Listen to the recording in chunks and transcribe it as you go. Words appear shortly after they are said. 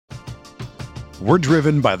We're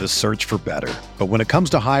driven by the search for better. But when it comes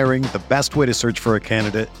to hiring, the best way to search for a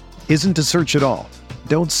candidate isn't to search at all.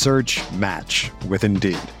 Don't search, match with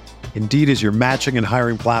Indeed. Indeed is your matching and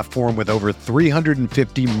hiring platform with over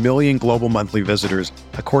 350 million global monthly visitors,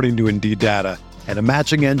 according to Indeed data, and a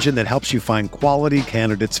matching engine that helps you find quality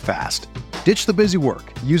candidates fast. Ditch the busy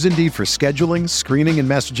work. Use Indeed for scheduling, screening, and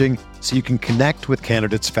messaging so you can connect with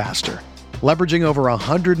candidates faster. Leveraging over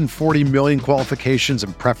 140 million qualifications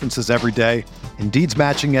and preferences every day, Indeed's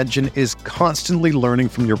matching engine is constantly learning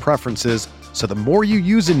from your preferences, so the more you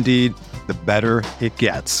use Indeed, the better it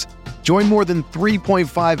gets. Join more than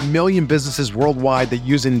 3.5 million businesses worldwide that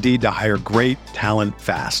use Indeed to hire great talent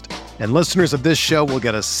fast. And listeners of this show will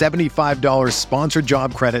get a $75 sponsored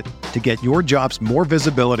job credit to get your jobs more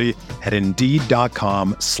visibility at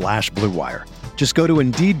Indeed.com/Blue Wire. Just go to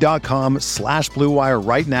Indeed.com/Blue Wire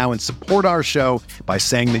right now and support our show by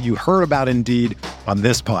saying that you heard about Indeed on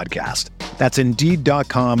this podcast. That's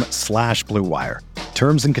Indeed.com/Blue Wire.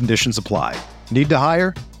 Terms and conditions apply. Need to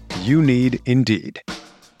hire? You need Indeed.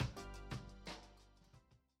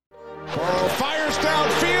 Burrow fires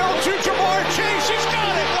downfield to Jamar Chase. He's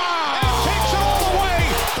got it. Wow. And takes it all the way.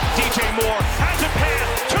 DJ Moore has a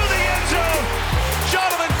pass to the end zone.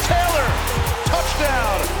 Jonathan Taylor.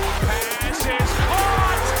 Touchdown. Pass is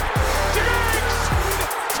caught. Diggs.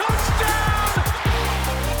 Touchdown.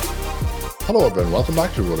 Hello everyone, welcome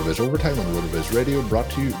back to RotoViz Overtime on RotoViz Radio, brought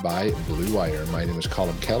to you by Blue Wire. My name is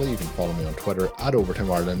Colin Kelly. You can follow me on Twitter at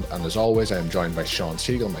Overtime Ireland, and as always, I am joined by Sean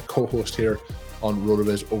Siegel, my co-host here on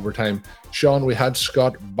RotoViz Overtime. Sean, we had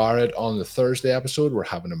Scott Barrett on the Thursday episode. We're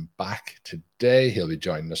having him back today. He'll be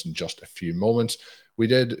joining us in just a few moments. We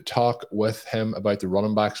did talk with him about the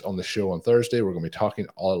running backs on the show on Thursday. We're going to be talking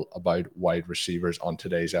all about wide receivers on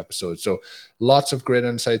today's episode. So lots of great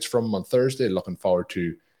insights from him on Thursday. Looking forward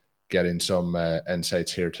to getting some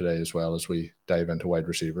insights here today as well as we dive into wide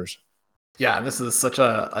receivers. Yeah, this is such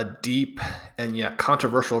a deep and yet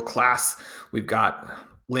controversial class. We've got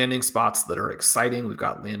landing spots that are exciting. We've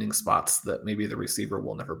got landing spots that maybe the receiver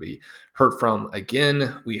will never be heard from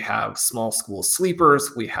again. We have small school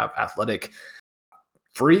sleepers. We have athletic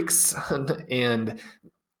freaks and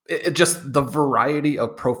it just the variety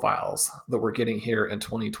of profiles that we're getting here in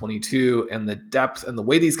 2022 and the depth and the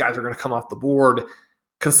way these guys are going to come off the board,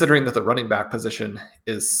 considering that the running back position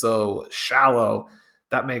is so shallow,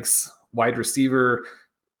 that makes wide receiver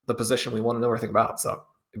the position we want to know everything about. So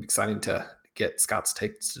it'd be exciting to get Scott's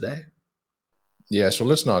takes today. Yeah, so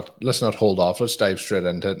let's not hold off. Let's dive straight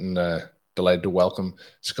into it, and delighted to welcome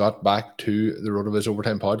Scott back to the RotoViz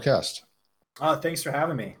Overtime podcast. Thanks for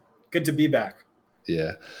having me. Good to be back.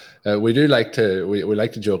 Yeah, we do like to we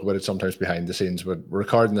like to joke about it sometimes behind the scenes, but we're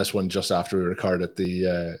recording this one just after we recorded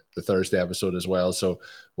the Thursday episode as well. So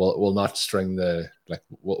we'll not string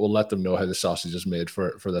we'll let them know how the sausage is made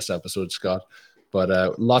for this episode, Scott.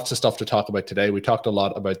 But lots of stuff to talk about today. We talked a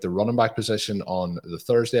lot about the running back position on the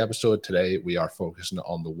Thursday episode. Today, we are focusing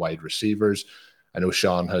on the wide receivers. I know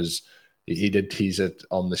Sean he did tease it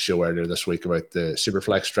on the show earlier this week about the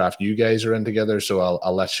Superflex draft you guys are in together. So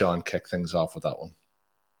I'll let Sean kick things off with that one.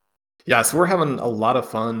 Yeah, so we're having a lot of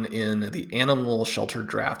fun in the Animal Shelter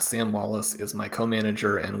draft. Sam Wallace is my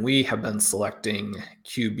co-manager, and we have been selecting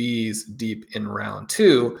QBs deep in round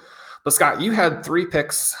 2. But Scott, you had 3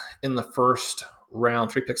 picks in the first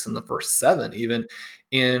round, 3 picks in the first 7 even,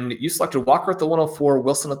 and you selected Walker at the 104,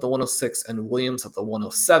 Wilson at the 106, and Williams at the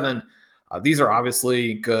 107. These are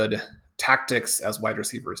obviously good tactics as wide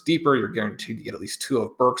receivers deeper. You're guaranteed to get at least 2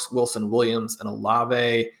 of Burks, Wilson, Williams, and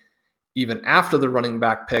Olave even after the running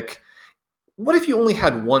back pick. What if you only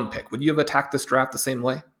had 1 pick? Would you have attacked this draft the same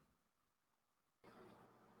way?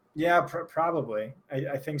 Yeah, probably.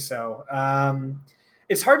 I think so.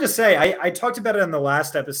 It's hard to say. I talked about it in the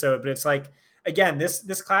last episode, but it's like, again,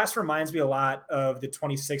 this class reminds me a lot of the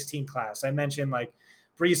 2016 class. I mentioned like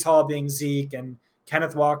Breece Hall being Zeke and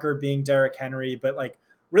Kenneth Walker being Derrick Henry, but like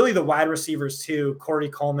really the wide receivers too, Corey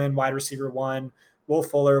Coleman, wide receiver 1, Will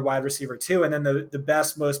Fuller, wide receiver 2, and then the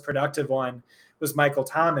best, most productive one was Michael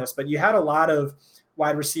Thomas. But you had a lot of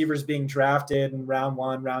wide receivers being drafted in round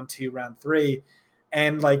 1, round 2, round 3.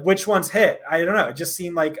 And like which ones hit? I don't know. It just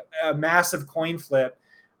seemed like a massive coin flip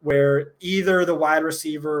where either the wide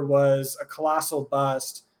receiver was a colossal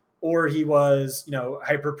bust or he was,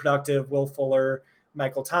 hyper productive, Will Fuller,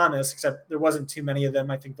 Michael Thomas, except there wasn't too many of them.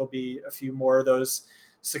 I think there'll be a few more of those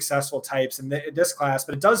successful types in this class,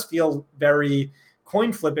 but it does feel very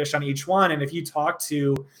coin flippish on each one. And if you talk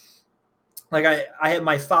to, like I had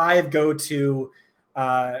my 5 go to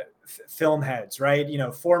film heads, right?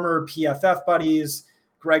 Former PFF buddies,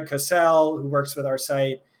 Greg Cosell, who works with our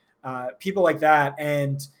site, people like that.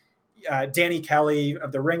 And, Danny Kelly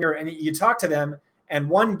of The Ringer, and you talk to them, and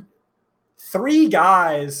 3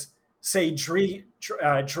 guys say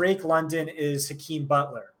Drake London is Hakeem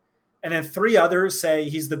Butler. And then 3 others say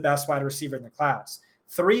he's the best wide receiver in the class.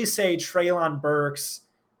 3 say Treylon Burks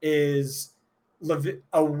is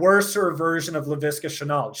a worser version of Laviska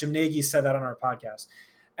Shenault. Jim Nagy said that on our podcast.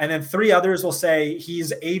 And then 3 others will say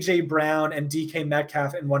he's A.J. Brown and DK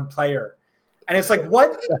Metcalf in one player. And it's like,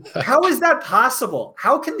 what? How is that possible?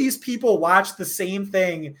 How can these people watch the same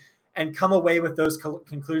thing and come away with those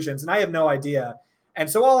conclusions? And I have no idea. And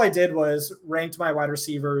so all I did was ranked my wide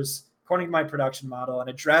receivers according to my production model and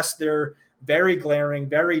addressed their very glaring,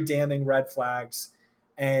 very damning red flags.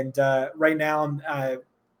 And right now I'm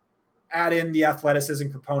add in the athleticism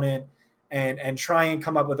component and try and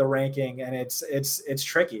come up with a ranking. And it's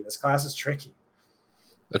tricky. This class is tricky.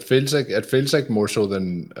 It feels like more so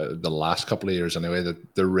than the last couple of years anyway,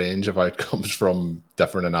 that the range of outcomes from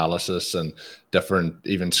different analysis and different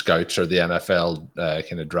even scouts or the NFL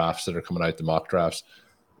kind of drafts that are coming out, the mock drafts,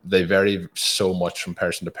 they vary so much from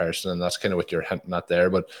person to person, and that's kind of what you're hinting at there.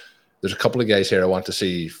 But there's a couple of guys here I want to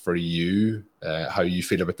see for you, how you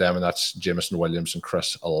feel about them, and that's Jameson Williams and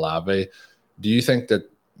Chris Olave. Do you think that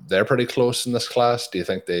they're pretty close in this class? Do you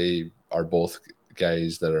think they are both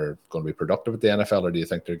guys that are going to be productive at the NFL, or do you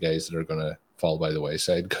think they're guys that are going to fall by the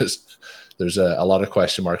wayside? Because there's a lot of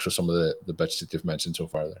question marks with some of the bits that you've mentioned so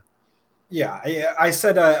far there. Yeah, I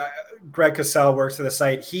said Greg Cosell works for the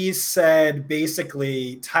site. He said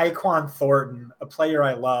basically Tyquan Thornton, a player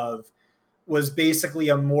I love, was basically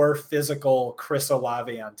a more physical Chris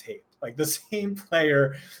Olave on tape. Like the same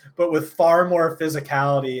player, but with far more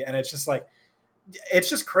physicality. And it's just like, it's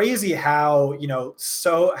just crazy how,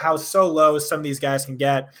 so low some of these guys can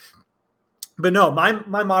get. But no,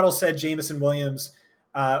 my model said Jameson Williams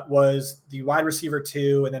was the wide receiver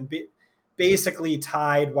 2, and then basically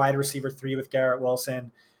tied wide receiver 3 with Garrett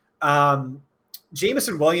Wilson.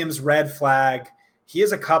 Jameson Williams red flag. He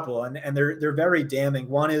has a couple, and they're very damning.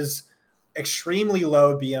 One is extremely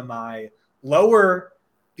low BMI, lower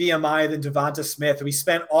BMI than Devonta Smith, who we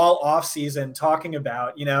spent all offseason talking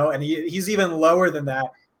about, and he's even lower than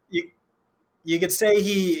that. You could say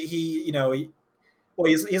he's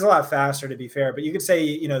a lot faster, to be fair, but you could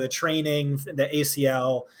say, the training, the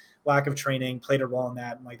ACL, lack of training played a role in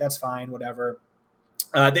that. And like, that's fine, whatever.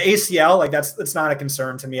 The ACL, like that's not a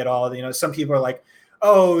concern to me at all. Some people are like,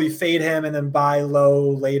 oh, you fade him and then buy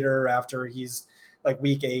low later after he's like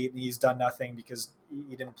week 8 and he's done nothing because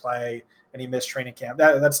he didn't play and he missed training camp.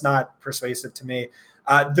 That's not persuasive to me.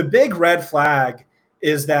 The big red flag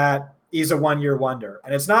is that he's a one-year wonder.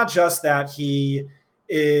 And it's not just that he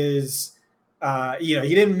is, he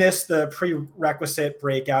didn't miss the prerequisite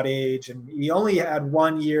breakout age and he only had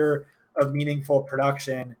 1 year of meaningful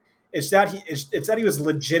production. It's that he was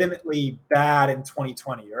legitimately bad in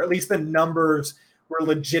 2020, or at least the numbers were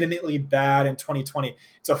legitimately bad in 2020.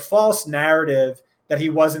 It's a false narrative that he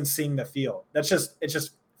wasn't seeing the field. It's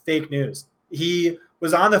just fake news. He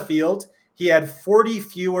was on the field. He had 40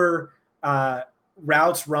 fewer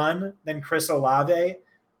routes run than Chris Olave,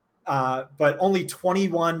 but only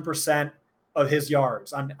 21% of his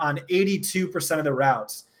yards on 82% of the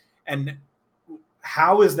routes. And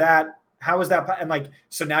how is that? And like,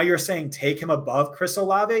 so now you're saying take him above Chris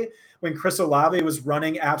Olave when Chris Olave was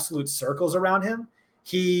running absolute circles around him.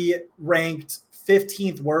 He ranked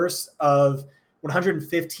 15th worst of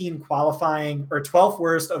 115 qualifying, or 12th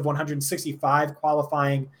worst of 165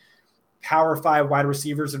 qualifying Power 5 wide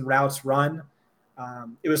receivers in routes run.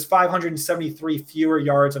 It was 573 fewer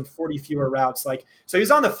yards and 40 fewer routes. Like, so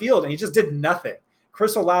he's on the field and he just did nothing.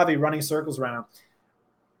 Chris Olave running circles around him.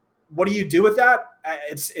 What do you do with that?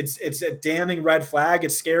 It's a damning red flag.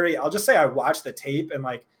 It's scary. I'll just say I watched the tape and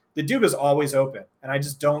like the dude was always open. And I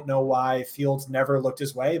just don't know why Fields never looked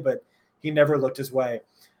his way, but he never looked his way.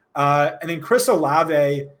 And then Chris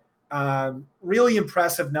Olave, really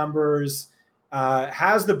impressive numbers,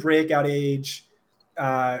 has the breakout age,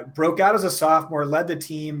 broke out as a sophomore, led the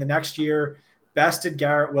team the next year, bested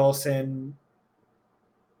Garrett Wilson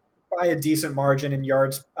by a decent margin in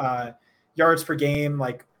yards per game,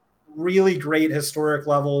 like really great historic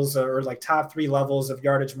levels or like top 3 levels of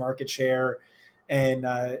yardage market share and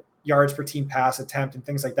yards per team pass attempt and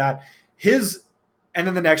things like that. And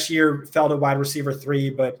then the next year fell to wide receiver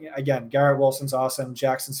 3. But again, Garrett Wilson's awesome.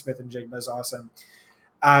 Jackson Smith-Njigba is awesome.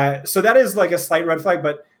 So that is like a slight red flag.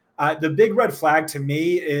 But the big red flag to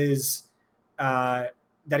me is that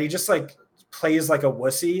he just like plays like a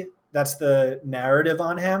wussy. That's the narrative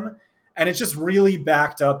on him. And it's just really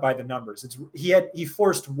backed up by the numbers. He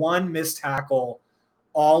forced 1 missed tackle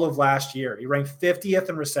all of last year. He ranked 50th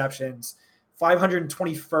in receptions,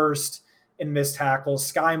 521st in missed tackles.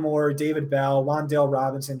 Sky Moore, David Bell, Wan'Dale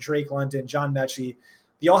Robinson, Drake London, John Mechie,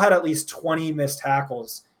 they all had at least 20 missed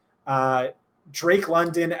tackles. Drake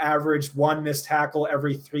London averaged 1 missed tackle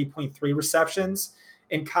every 3.3 receptions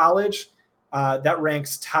in college. That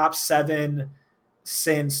ranks top 7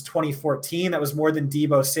 since 2014. That was more than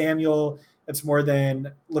Deebo Samuel. That's more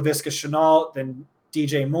than Laviska Shenault, than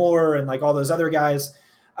DJ Moore, and like all those other guys.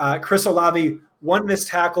 Chris Olave, 1 missed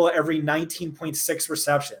tackle every 19.6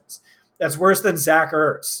 receptions. That's worse than Zach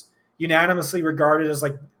Ertz, unanimously regarded as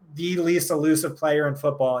like the least elusive player in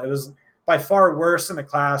football. It was by far worse in the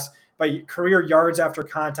class. By career yards after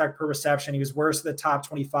contact per reception, he was worse than the top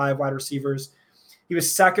 25 wide receivers. He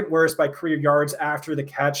was second worst by career yards after the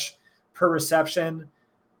catch per reception.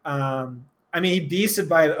 I mean, he beasted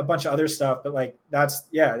by a bunch of other stuff, but like that's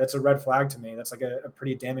a red flag to me. That's like a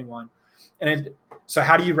pretty damning one. So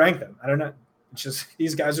how do you rank them? I don't know. It's just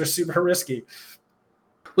these guys are super risky.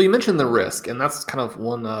 Well, you mentioned the risk, and that's kind of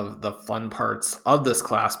one of the fun parts of this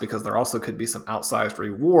class because there also could be some outsized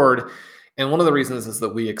reward. And one of the reasons is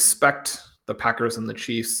that we expect the Packers and the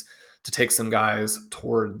Chiefs to take some guys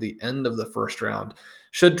toward the end of the first round.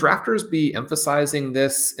 Should drafters be emphasizing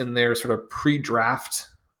this in their sort of pre-draft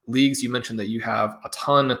leagues? You mentioned that you have a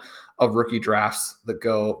ton of rookie drafts that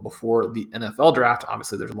go before the NFL draft.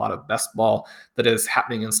 Obviously, there's a lot of best ball that is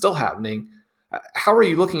happening and still happening. How are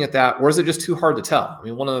you looking at that? Or is it just too hard to tell? I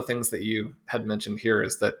mean, one of the things that you had mentioned here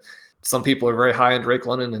is that some people are very high on Drake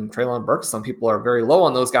London and Treylon Burks. Some people are very low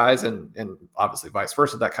on those guys, and obviously vice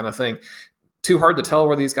versa, that kind of thing. Too hard to tell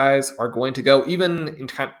where these guys are going to go, even in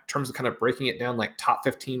terms of kind of breaking it down, like top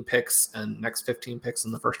 15 picks and next 15 picks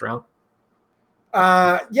in the first round.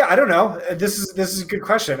 Yeah, I don't know. This is a good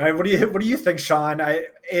question. What do you think, Sean?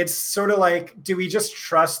 It's sort of like, do we just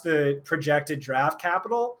trust the projected draft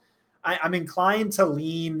capital? I'm inclined to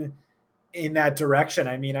lean in that direction.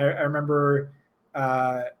 I mean, I remember,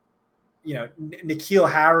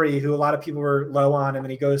 N'Keal Harry, who a lot of people were low on, and then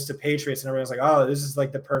he goes to Patriots, and everyone's like, "Oh, this is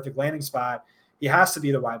like the perfect landing spot. He has to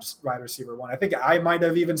be the wide receiver one." I think I might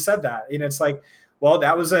have even said that. And it's like, well,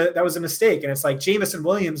 that was a mistake. And it's like Jameson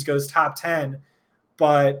Williams goes top 10,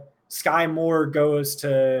 but Sky Moore goes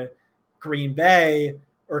to Green Bay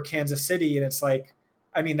or Kansas City, and it's like,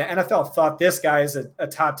 I mean, the NFL thought this guy is a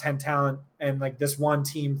top 10 talent, and like this one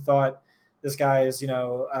team thought this guy is,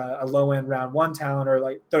 a low-end round 1 talent, or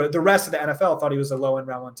like the rest of the NFL thought he was a low-end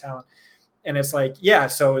round 1 talent. And it's like, yeah,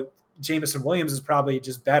 so Jameson Williams is probably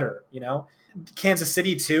just better, Kansas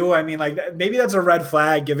City too. I mean, like maybe that's a red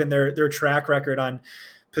flag given their track record on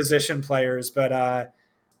position players, but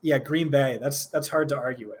yeah, Green Bay, that's hard to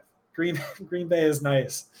argue with. Green Bay is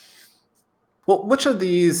nice. Well, which of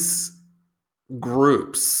these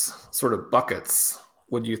groups, sort of buckets,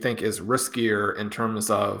 would you think is riskier in terms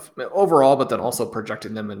of overall, but then also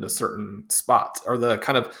projecting them into certain spots? Are the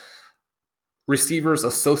kind of receivers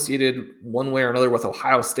associated one way or another with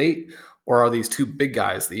Ohio State, or are these 2 big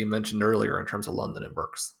guys that you mentioned earlier in terms of London and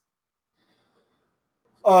Burks?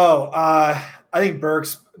 I think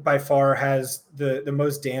Burks by far has the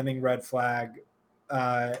most damning red flag.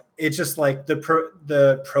 It's just like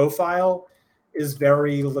the profile is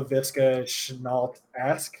very Laviska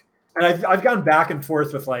Shenault-esque. And I've gone back and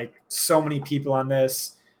forth with like so many people on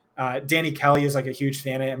this. Danny Kelly is like a huge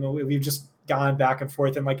fan. I mean, we've just gone back and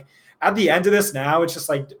forth. And like at the end of this now, it's just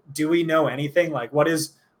like, do we know anything? Like what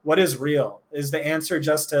is real? Is the answer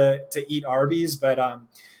just to eat Arby's? But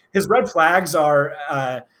his red flags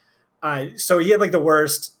are so he had like the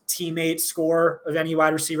worst teammate score of any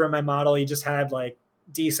wide receiver in my model. He just had like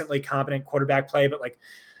decently competent quarterback play, but like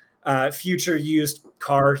future used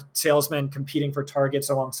car salesman competing for targets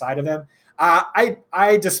alongside of him.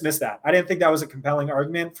 I dismissed that. I didn't think that was a compelling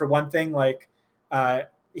argument. For one thing, like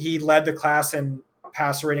he led the class in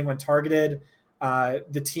passer rating when targeted.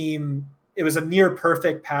 The team, it was a near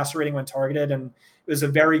perfect passer rating when targeted, and it was a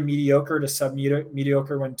very mediocre to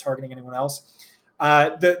sub-mediocre when targeting anyone else.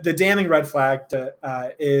 The damning red flag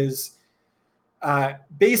is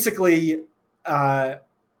basically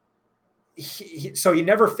so he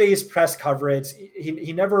never faced press coverage.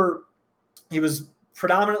 He was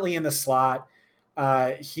predominantly in the slot.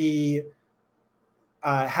 He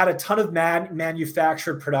had a ton of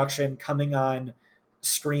manufactured production coming on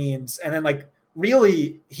screens. And then like,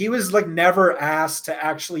 really, he was like never asked to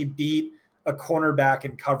actually beat a cornerback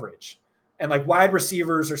in coverage. And like wide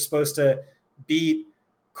receivers are supposed to beat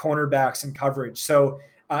cornerbacks in coverage. So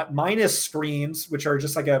minus screens, which are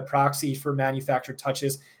just like a proxy for manufactured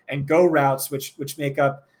touches, and go routes, which make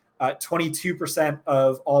up 22%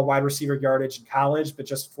 of all wide receiver yardage in college, but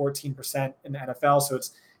just 14% in the NFL. So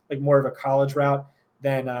it's like more of a college route.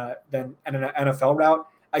 than an NFL route.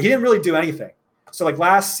 He didn't really do anything. So like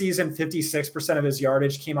last season, 56% of his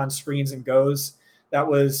yardage came on screens and goes. That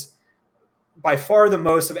was by far the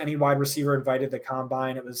most of any wide receiver invited to the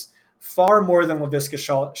combine. It was far more than Laviska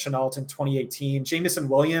Shenault in 2018. Jameson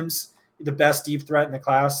Williams, the best deep threat in the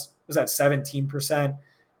class, was at 17%.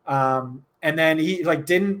 And then he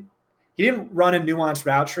didn't run a nuanced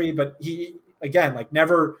route tree, but he, again, like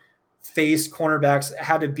never faced cornerbacks,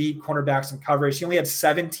 had to beat cornerbacks in coverage. He only had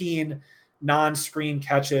 17 non-screen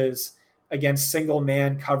catches against single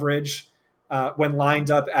man coverage when lined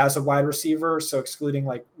up as a wide receiver. So excluding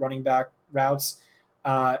like running back routes.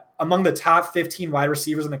 Among the top 15 wide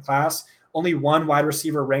receivers in the class, only one wide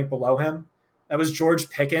receiver ranked below him. That was George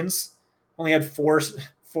Pickens. Only had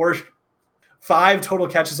five total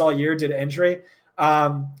catches all year due to injury.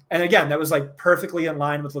 And again, that was like perfectly in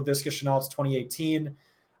line with Laviska Shenault's 2018.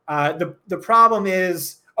 The problem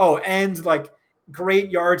is, and like great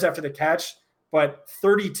yards after the catch, but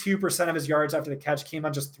 32% of his yards after the catch came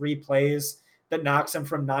on just 3 plays. That knocks him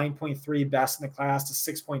from 9.3 best in the class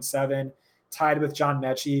to 6.7, tied with John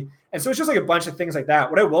Mechie. And so it's just like a bunch of things like that.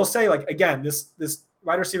 What I will say, like, again, this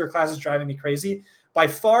wide receiver class is driving me crazy. By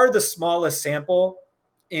far the smallest sample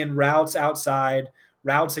in routes outside,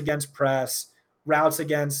 routes against press, routes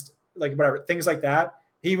against like whatever, things like that.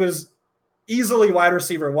 He was easily wide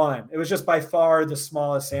receiver 1. It was just by far the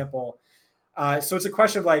smallest sample. So it's a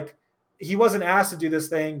question of like, he wasn't asked to do this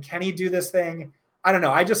thing. Can he do this thing? I don't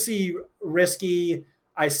know. I just see risky.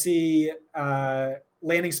 I see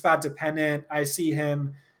landing spot dependent. I see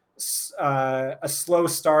him a slow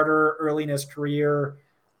starter early in his career.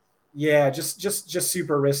 Yeah, just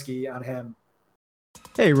super risky on him.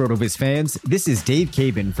 Hey, RotoViz fans, this is Dave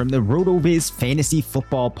Cabin from the RotoViz Fantasy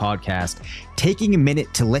Football Podcast, taking a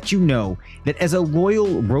minute to let you know that as a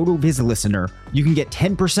loyal RotoViz listener, you can get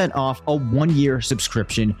 10% off a 1-year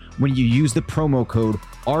subscription when you use the promo code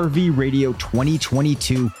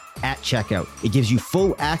RVRadio2022 at checkout. It gives you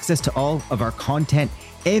full access to all of our content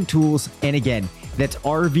and tools, and again, that's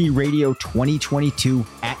RVRadio2022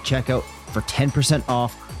 at checkout for 10%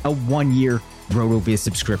 off a 1-year RotoViz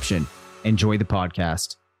subscription. Enjoy the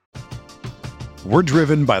podcast. We're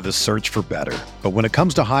driven by the search for better. But when it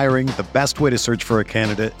comes to hiring, the best way to search for a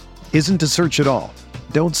candidate isn't to search at all.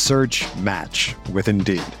 Don't search, match with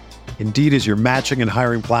Indeed. Indeed is your matching and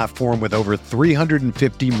hiring platform with over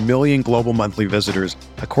 350 million global monthly visitors,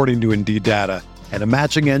 according to Indeed data, and a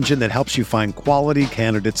matching engine that helps you find quality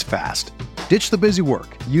candidates fast. Ditch the busy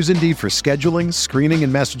work. Use Indeed for scheduling, screening,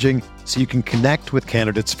 and messaging so you can connect with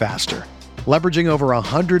candidates faster. Leveraging over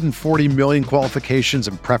 140 million qualifications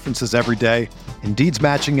and preferences every day, Indeed's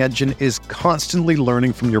matching engine is constantly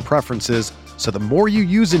learning from your preferences, so the more you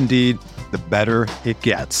use Indeed, the better it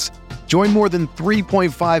gets. Join more than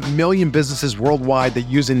 3.5 million businesses worldwide that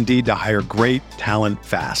use Indeed to hire great talent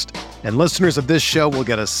fast. And listeners of this show will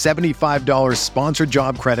get a $75 sponsored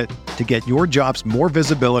job credit to get your jobs more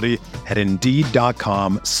visibility at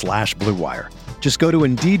Indeed.com/Blue Wire. Just go to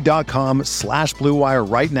Indeed.com/Blue Wire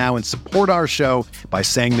right now and support our show by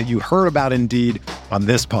saying that you heard about Indeed on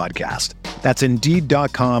this podcast. That's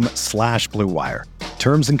Indeed.com/Blue Wire.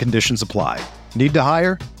 Terms and conditions apply. Need to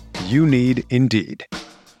hire? You need Indeed.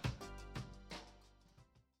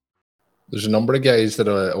 There's a number of guys that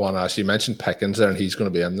I want to ask. You mentioned Pickens there, and he's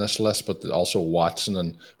going to be in this list, but also Watson,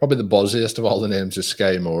 and probably the buzziest of all the names is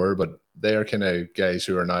Sky Moore, but they're kind of guys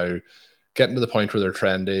who are now getting to the point where they're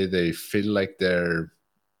trendy. They feel like they're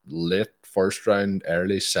late first round,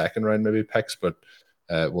 early second round maybe picks, but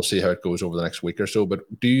we'll see how it goes over the next week or so.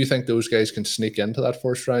 But do you think those guys can sneak into that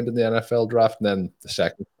first round in the NFL draft? And then the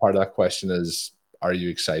second part of that question is, are you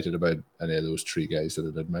excited about any of those 3 guys that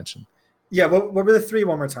I did mention? Yeah, what were the 3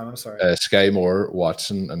 one more time? I'm sorry. Sky Moore,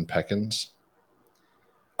 Watson, and Pickens.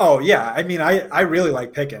 Oh, yeah. I mean, I really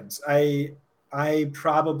like Pickens. I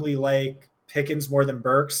probably like Pickens more than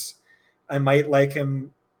Burks. I might like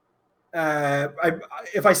him.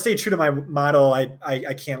 If I stay true to my model,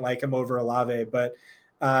 I can't like him over Olave, but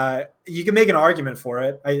you can make an argument for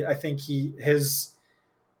it. I think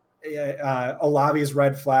Olave's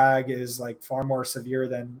red flag is like far more severe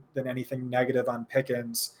than anything negative on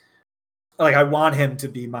Pickens. Like I want him to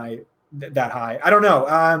be that high. I don't know.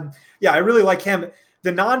 Yeah, I really like him.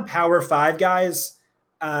 The non-power 5 guys,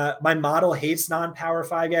 my model hates non-power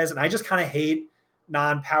 5 guys, and I just kind of hate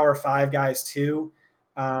non-power 5 guys too.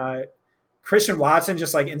 Christian Watson,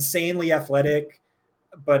 just like insanely athletic,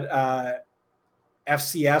 but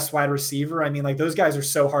FCS wide receiver. I mean, like those guys are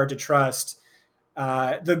so hard to trust.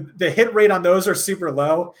 The hit rate on those are super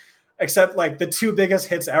low, except like the 2 biggest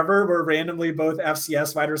hits ever were randomly both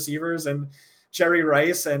FCS wide receivers, and Jerry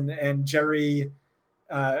Rice and Jerry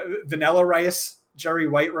Vanilla Rice, Jerry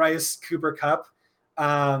White Rice, Cooper Kupp.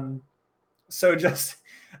 So just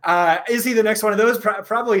is he the next one of those?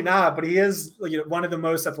 Probably not, but he is one of the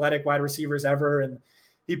most athletic wide receivers ever, and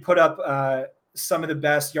he put up some of the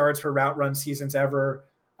best yards per route run seasons ever.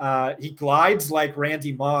 He glides like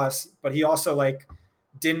Randy Moss, but he also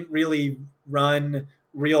didn't really run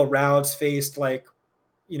real routes, faced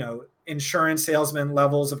insurance salesman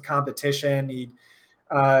levels of competition. He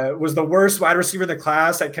was the worst wide receiver in the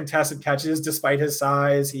class at contested catches, despite his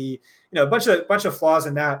size. He, a bunch of flaws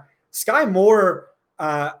in that. Sky Moore,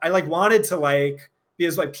 I wanted to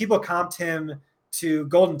because people comped him to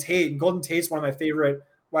Golden Tate, and Golden Tate's one of my favorite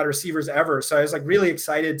wide receivers ever. So I was really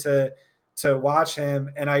excited to watch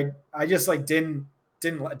him, and I just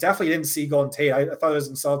definitely didn't see Golden Tate. I thought it was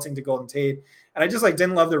insulting to Golden Tate, and I just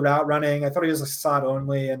didn't love the route running. I thought he was slot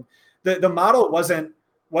only, and the model wasn't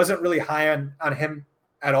really high on him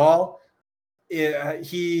at all.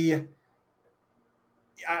 It's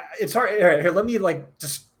hard. Here, let me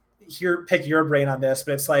just pick your brain on this,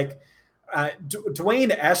 but it's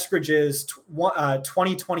Dwayne Eskridge's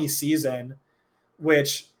 2020 season,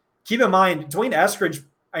 which, keep in mind, Dwayne Eskridge,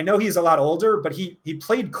 I know he's a lot older, but he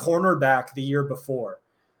played cornerback the year before.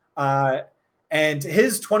 And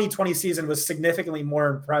his 2020 season was significantly more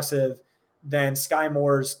impressive than Sky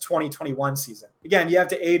Moore's 2021 season. Again, you have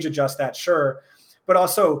to age adjust that, sure. But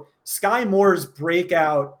also Sky Moore's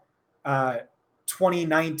breakout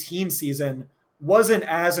 2019 season wasn't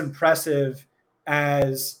as impressive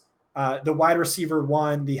as the wide receiver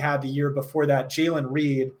one they had the year before that, Jalen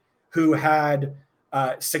Reed, who had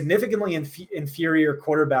significantly inferior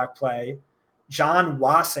quarterback play. John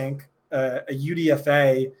Wasink, a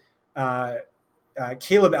UDFA,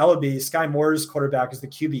 Caleb Ellaby, Sky Moore's quarterback, is the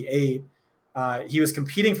QB8. He was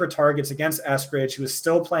competing for targets against Eskridge, who was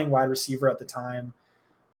still playing wide receiver at the time.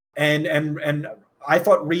 And I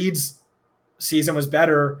thought Reed's season was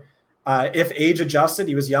better if age adjusted.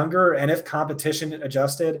 He was younger, and if competition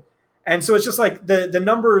adjusted. And so it's just the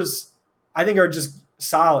numbers, I think, are just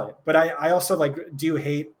solid. But I also do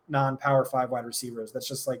hate non-Power 5 wide receivers. That's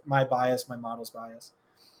just my bias, my model's bias.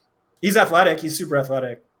 He's athletic. He's super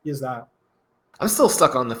athletic. He is that. I'm still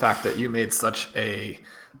stuck on the fact that you made such a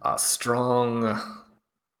strong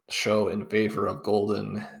show in favor of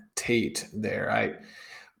Golden Tate there.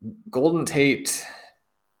 Golden Tate,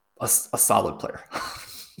 a solid player.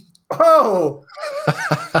 Oh,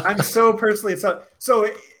 I'm so personally so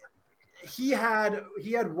he had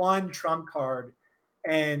one trump card,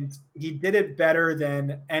 and he did it better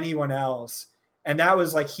than anyone else. And that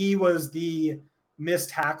was he was the missed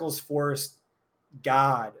tackles forced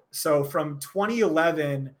god. So from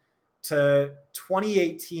 2011 to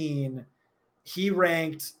 2018, he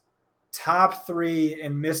ranked top 3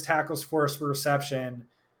 in missed tackles forced for reception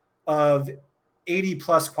of 80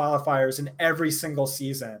 plus qualifiers in every single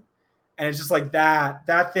season. And it's just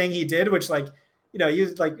that thing he did, which he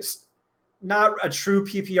was not a true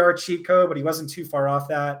PPR cheat code, but he wasn't too far off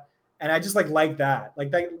that. And I just like that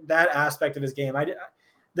aspect of his game.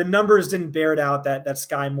 The numbers didn't bear it out that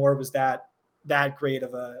Sky Moore was that great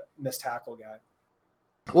of a missed tackle guy.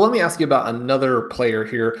 Well, let me ask you about another player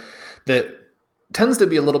here that tends to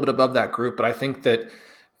be a little bit above that group, but I think that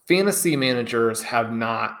fantasy managers have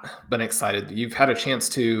not been excited. You've had a chance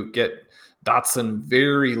to get Dotson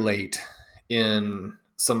very late in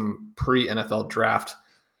some pre-NFL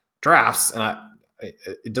drafts, and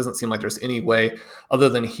it doesn't seem like there's any way other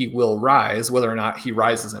than he will rise. Whether or not he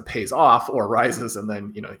rises and pays off, or rises and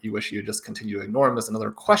then you wish you just continue to ignore him, is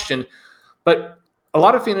another question. But a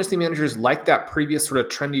lot of fantasy managers like that previous sort of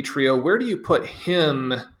trendy trio. Where do you put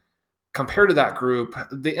him compared to that group?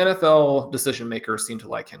 The NFL decision makers seem to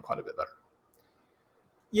like him quite a bit better.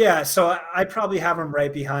 Yeah, so I probably have him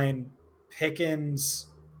right behind Pickens,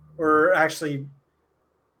 or actually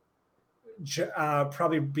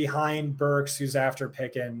probably behind Burks, who's after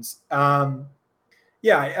Pickens.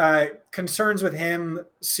 Concerns with him,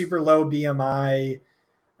 super low BMI.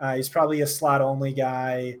 He's probably a slot only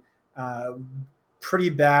guy. Pretty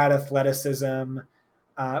bad athleticism.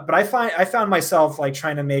 But I found myself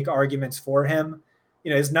trying to make arguments for him.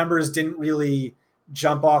 His numbers didn't really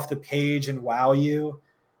jump off the page and wow you.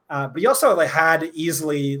 But he also had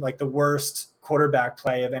easily the worst quarterback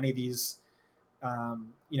play of any of these,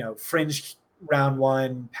 fringe round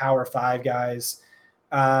 1 Power 5 guys.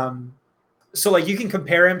 So you can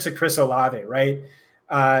compare him to Chris Olave, right?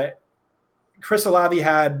 Chris Olave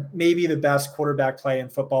had maybe the best quarterback play in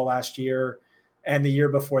football last year and the year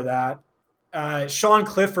before that. Sean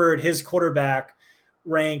Clifford, his quarterback,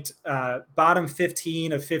 ranked bottom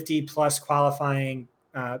 15 of 50 plus qualifying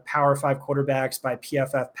Power 5 quarterbacks by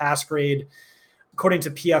PFF pass grade. according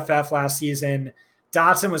to PFF last season,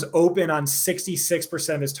 Dotson was open on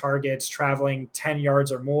 66% of his targets, traveling 10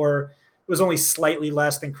 yards or more. It was only slightly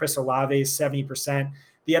less than Chris Olave's 70%.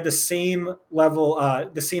 They had the same level,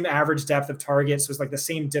 the same average depth of targets. It was like the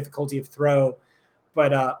same difficulty of throw.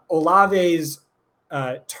 But Olave's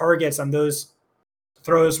targets on those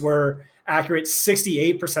throws were accurate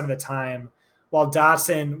 68% of the time, while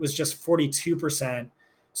Dotson was just 42%.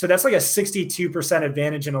 So that's like a 62%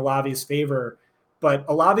 advantage in Olave's favor. But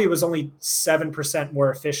Olave was only 7%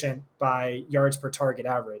 more efficient by yards per target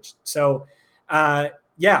average. So,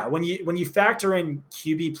 when you factor in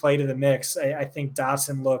QB play to the mix, I think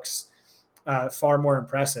Dotson looks far more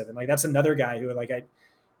impressive. And like that's another guy who like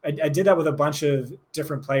I did that with a bunch of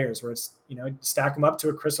different players where it's, stack them up to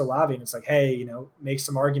a Chris Olave and it's like, hey, make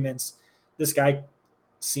some arguments. This guy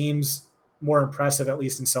seems more impressive, at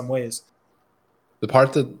least in some ways. The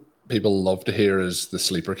part that people love to hear is the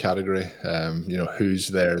sleeper category. Who's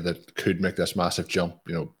there that could make this massive jump,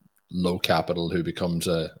 low capital, who becomes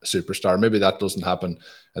a superstar. Maybe that doesn't happen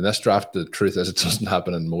in this draft. The truth is it doesn't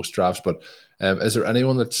happen in most drafts. But is there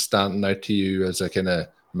anyone that's standing out to you as a kind of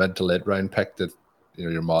mid to late round pick that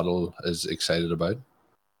your model is excited about?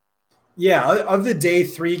 Yeah, of the day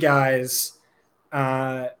 3 guys,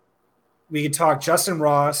 we could talk Justin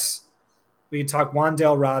Ross, we could talk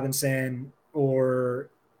Wan'Dale Robinson, or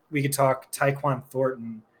we could talk Tyquan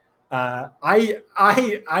Thornton.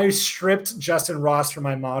 I stripped Justin Ross from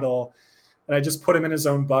my model, and I just put him in his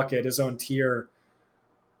own bucket, his own tier.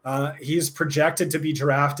 He's projected to be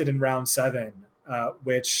drafted in round 7,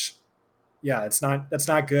 which, that's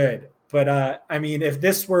not good. But if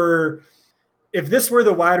this were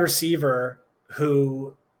the wide receiver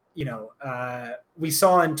who, we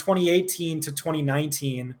saw in 2018 to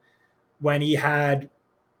 2019 when he had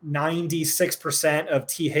 96% of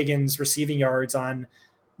T. Higgins receiving yards on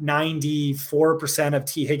 94% of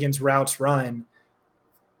T. Higgins routes run.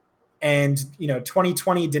 And,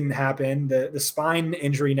 2020 didn't happen. The spine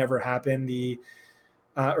injury never happened,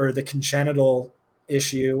 or the congenital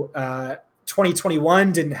issue.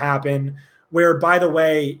 2021 didn't happen, where, by the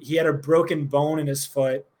way, he had a broken bone in his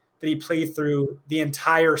foot that he played through the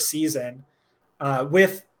entire season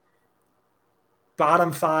with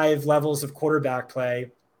bottom 5 levels of quarterback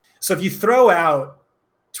play. So if you throw out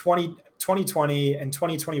 2020 and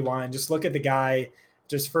 2021, just look at the guy,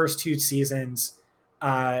 just first 2 seasons.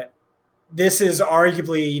 This is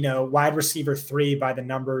arguably, wide receiver 3 by the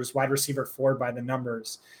numbers, wide receiver 4 by the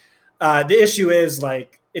numbers. The issue is,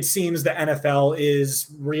 like, it seems the NFL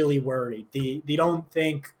is really worried. They don't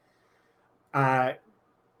think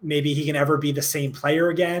maybe he can ever be the same player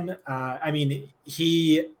again.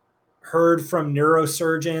 He heard from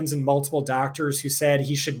neurosurgeons and multiple doctors who said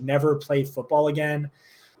he should never play football again.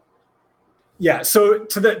 Yeah. So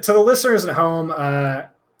to the listeners at home,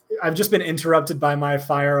 I've just been interrupted by my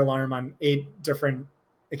fire alarm on 8 different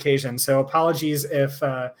occasions. So apologies if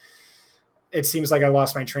it seems like I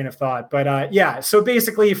lost my train of thought. But so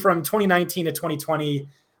basically from 2019 to 2020,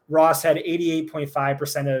 Ross had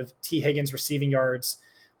 88.5% of T. Higgins receiving yards,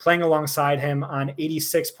 playing alongside him on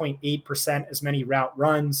 86.8% as many route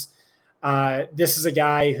runs. This is a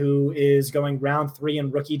guy who is going round 3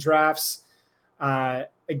 in rookie drafts.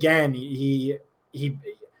 Again, he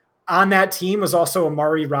on that team was also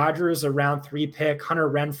Amari Rodgers, a round 3 pick, Hunter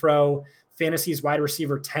Renfrow, Fantasy's wide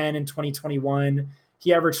receiver 10 in 2021.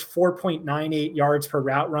 He averaged 4.98 yards per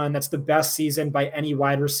route run. That's the best season by any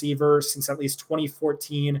wide receiver since at least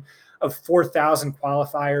 2014 of 4,000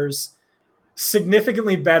 qualifiers.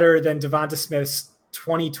 Significantly better than Devonta Smith's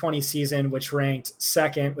 2020 season, which ranked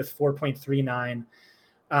 2nd with 4.39.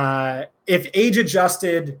 If age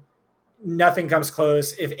adjusted, nothing comes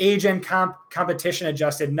close. If age and competition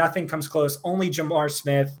adjusted, nothing comes close. Only Jamar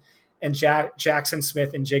Smith and Jackson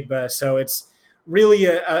Smith and Jigba. So it's really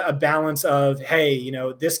a balance of, hey,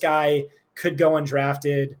 this guy could go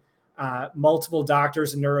undrafted. Multiple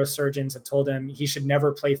doctors and neurosurgeons have told him he should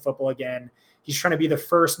never play football again. He's trying to be the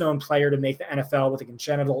first known player to make the NFL with a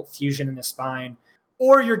congenital fusion in his spine.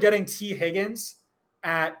 Or you're getting T. Higgins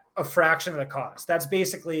at a fraction of the cost. That's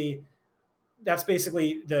basically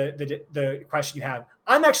the question you have.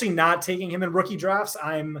 I'm actually not taking him in rookie drafts.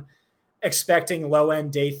 I'm expecting low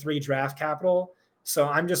end day 3 draft capital. So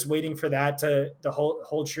I'm just waiting for that to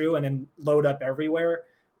hold true and then load up everywhere.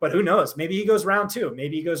 But who knows? Maybe he goes round 2.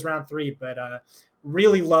 Maybe he goes round 3. But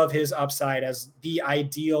really love his upside as the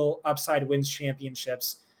ideal upside wins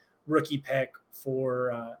championships rookie pick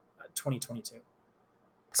for 2022.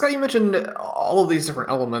 Scott, you mentioned all of these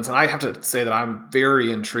different elements, and I have to say that I'm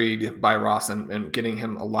very intrigued by Ross and getting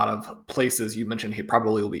him a lot of places. You mentioned he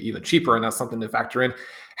probably will be even cheaper, and that's something to factor in.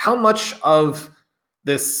 How much of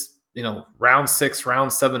this, round 6,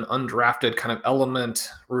 round 7 undrafted kind of element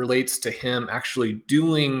relates to him actually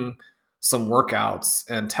doing some workouts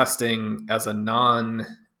and testing as a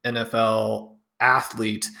non-NFL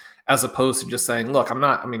athlete, as opposed to just saying, look, I'm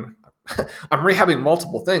rehabbing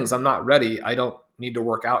multiple things. I'm not ready. I don't need to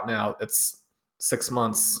work out now. It's 6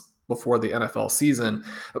 months before the NFL season.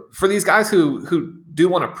 For these guys who do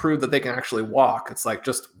want to prove that they can actually walk, it's like,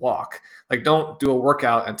 just walk. Like, don't do a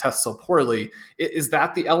workout and test so poorly. Is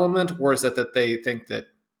that the element, or is it that they think that,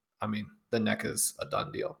 the neck is a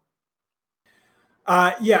done deal?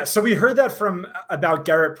 Yeah, so we heard that about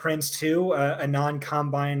Garrett Prince too, a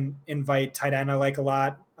non-combine invite tight end I like a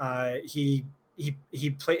lot. He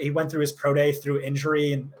went through his pro day through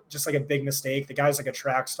injury and just like a big mistake. The guy's like a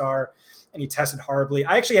track star, and he tested horribly.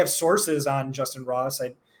 I actually have sources on Justin Ross.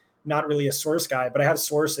 I'm not really a source guy, but I have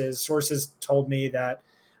sources. Sources told me that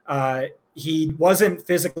he wasn't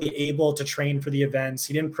physically able to train for the events.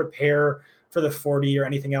 He didn't prepare for the 40 or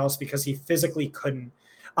anything else because he physically couldn't.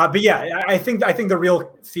 But yeah, I think the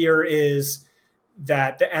real fear is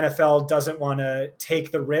that the NFL doesn't want to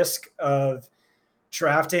take the risk of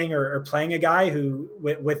drafting or playing a guy who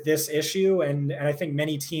with this issue. And I think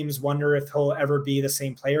many teams wonder if he'll ever be the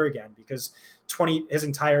same player again, because his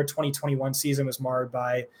entire 2021 season was marred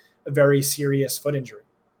by a very serious foot injury.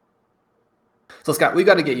 So Scott, we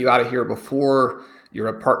got to get you out of here before your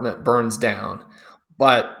apartment burns down,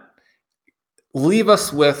 but leave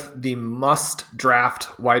us with the must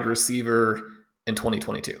draft wide receiver in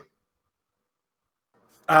 2022.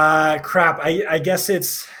 Crap. I guess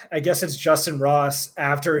it's Justin Ross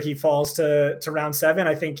after he falls to round 7.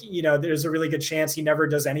 I think, there's a really good chance he never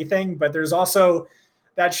does anything, but there's also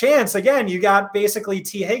that chance, again, you got basically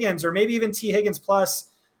T Higgins, or maybe even T Higgins plus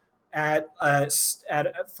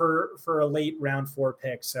for a late round 4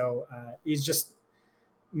 pick. So he's just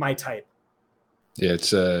my type. Yeah,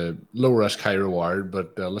 it's a low risk, high reward,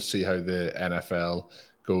 but let's see how the NFL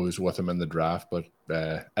goes with him in the draft. But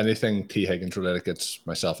anything T Higgins related gets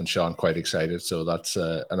myself and Sean quite excited. So that's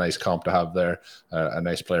a nice comp to have there, a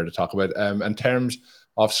nice player to talk about. In terms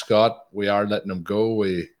of Scott, we are letting him go.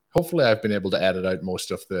 Hopefully I've been able to edit out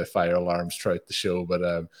most of the fire alarms throughout the show, but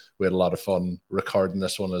we had a lot of fun recording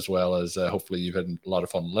this one, as well as hopefully you've had a lot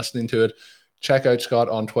of fun listening to it. Check out Scott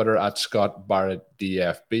on Twitter at Scott Barrett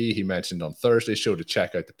DFB. He mentioned on Thursday's show to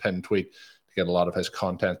check out the pinned tweet to get a lot of his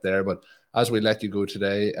content there. But as we let you go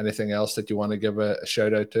today, anything else that you want to give a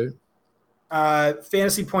shout out to?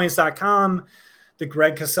 Fantasypoints.com, the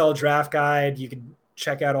Greg Cosell draft guide. You can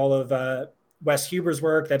check out all of Wes Huber's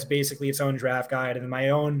work. That's basically its own draft guide. And then my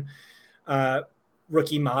own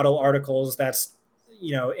rookie model articles. That's,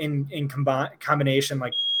 in combination,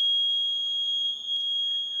 like,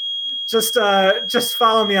 just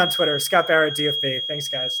follow me on Twitter, Scott Barrett DFB. Thanks,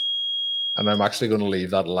 guys. And I'm actually going to leave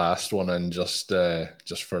that last one in just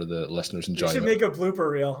for the listeners' enjoyment. You should make a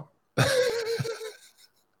blooper reel.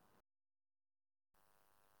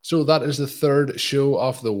 So that is the third show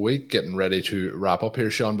of the week, getting ready to wrap up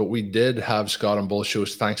here, Sean. But we did have Scott on both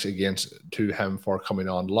shows. Thanks again to him for coming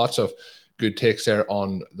on. Lots of good takes there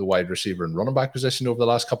on the wide receiver and running back position over the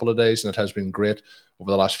last couple of days, and it has been great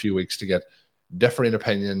over the last few weeks to get differing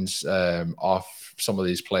opinions of some of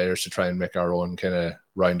these players to try and make our own kind of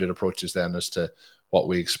rounded approaches then as to what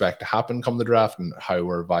we expect to happen come the draft and how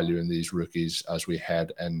we're valuing these rookies as we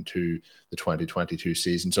head into the 2022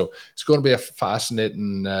 season. So it's going to be a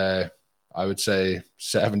fascinating, I would say,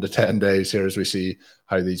 7 to 10 days here as we see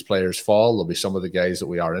how these players fall. There'll be some of the guys that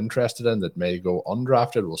we are interested in that may go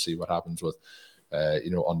undrafted. We'll see what happens with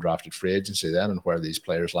undrafted free agency then and where these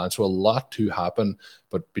players land. So a lot to happen.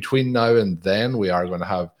 But between now and then, we are going to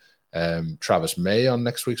have Travis May on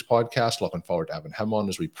next week's podcast. Looking forward to having him on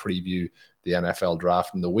as we preview the NFL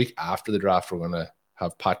draft. And the week after the draft, we're going to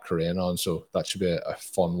have Pat Kerrane on. So that should be a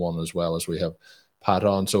fun one as well as we have Pat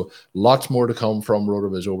on. So lots more to come from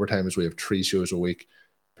RotoViz Overtime as we have 3 shows a week.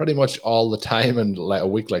 Pretty much all the time, and like a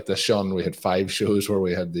week like this, Sean, we had 5 shows where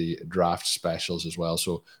we had the draft specials as well.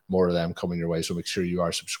 So more of them coming your way. So make sure you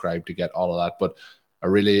are subscribed to get all of that. But a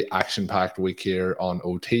really action-packed week here on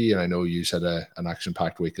OT, and I know you had an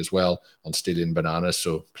action-packed week as well on Stealing Bananas.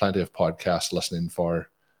 So plenty of podcast listening for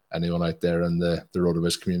anyone out there in the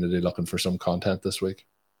RotoViz community looking for some content this week.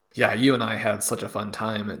 Yeah, you and I had such a fun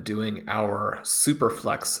time doing our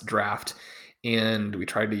Superflex draft. And we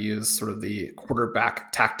tried to use sort of the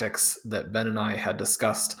quarterback tactics that Ben and I had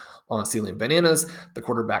discussed on Stealing Bananas, the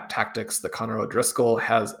quarterback tactics that Connor O'Driscoll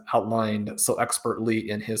has outlined so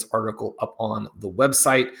expertly in his article up on the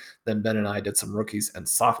website. Then Ben and I did some rookies and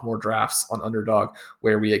sophomore drafts on Underdog,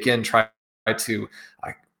 where we again try to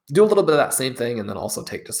do a little bit of that same thing and then also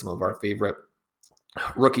take to some of our favorite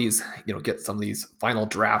rookies, get some of these final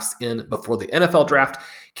drafts in before the NFL draft.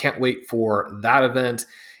 Can't wait for that event.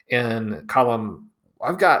 And Colm,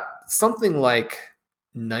 I've got something like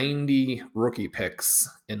 90 rookie picks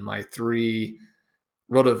in my 3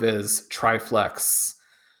 RotoViz Triflex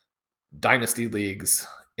dynasty leagues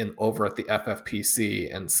over at the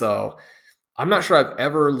FFPC. And so I'm not sure I've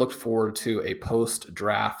ever looked forward to a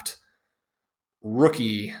post-draft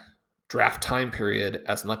rookie draft time period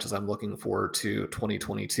as much as I'm looking forward to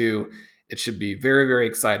 2022. It should be very, very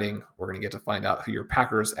exciting. We're going to get to find out who your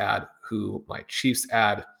Packers add, who my Chiefs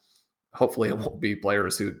add. Hopefully it won't be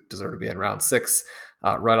players who deserve to be in round 6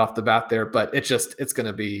 right off the bat there, but it's going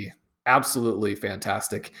to be absolutely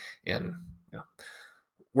fantastic. And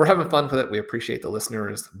we're having fun with it. We appreciate the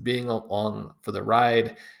listeners being along for the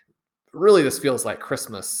ride. Really, this feels like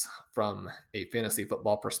Christmas from a fantasy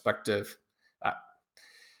football perspective.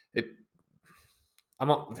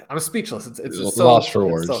 I'm speechless. It's so lost for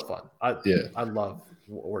words. It's so fun. I love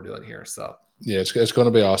what we're doing here. So yeah, it's going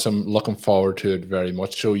to be awesome. Looking forward to it very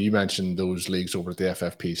much. So you mentioned those leagues over at the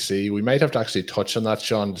FFPC. We might have to actually touch on that,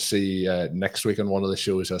 Sean, to see next week on one of the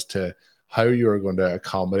shows as to how you are going to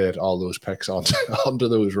accommodate all those picks onto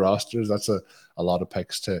those rosters. That's a lot of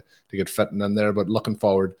picks to get fitting in there. But looking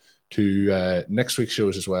forward to next week's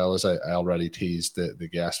shows as well. As I already teased, the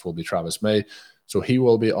guest will be Travis May. So he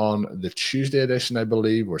will be on the Tuesday edition, I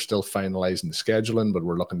believe. We're still finalizing the scheduling, but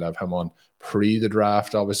we're looking to have him on pre the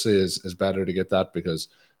draft. Obviously, is better to get that because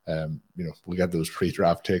we get those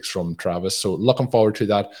pre-draft takes from Travis. So looking forward to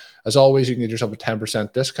that. As always, you can get yourself a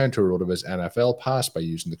 10% discount to RotoViz NFL Pass by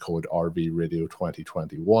using the code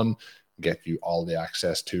RVRadio2021. Get you all the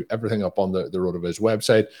access to everything up on the RotoViz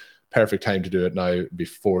website. Perfect time to do it now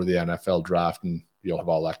before the NFL draft, and you'll have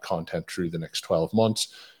all that content through the next 12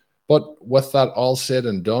 months. But with that all said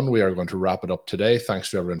and done, we are going to wrap it up today. Thanks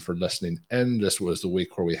to everyone for listening in. This was the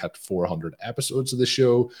week where we had 400 episodes of the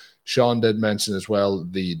show. Sean did mention as well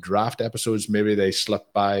the draft episodes. Maybe they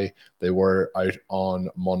slipped by. They were out on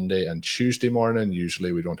Monday and Tuesday morning.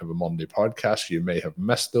 Usually we don't have a Monday podcast. You may have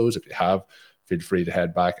missed those. If you have, feel free to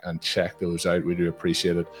head back and check those out. We do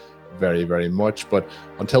appreciate it very, very much. But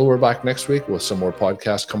until we're back next week with some more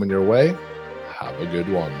podcasts coming your way, have a good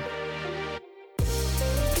one.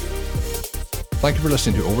 Thank you for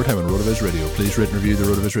listening to Overtime on RotoViz Radio. Please rate and review the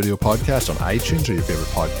RotoViz Radio podcast on iTunes or your favorite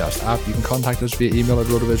podcast app. You can contact us via email at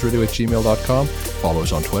rotovizradio@gmail.com. Follow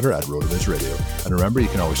us on Twitter at RotoViz Radio. And remember, you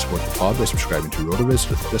can always support the pod by subscribing to RotoViz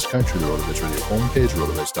with a discount through the RotoViz Radio homepage,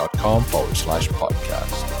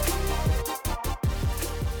 rotoviz.com/podcast.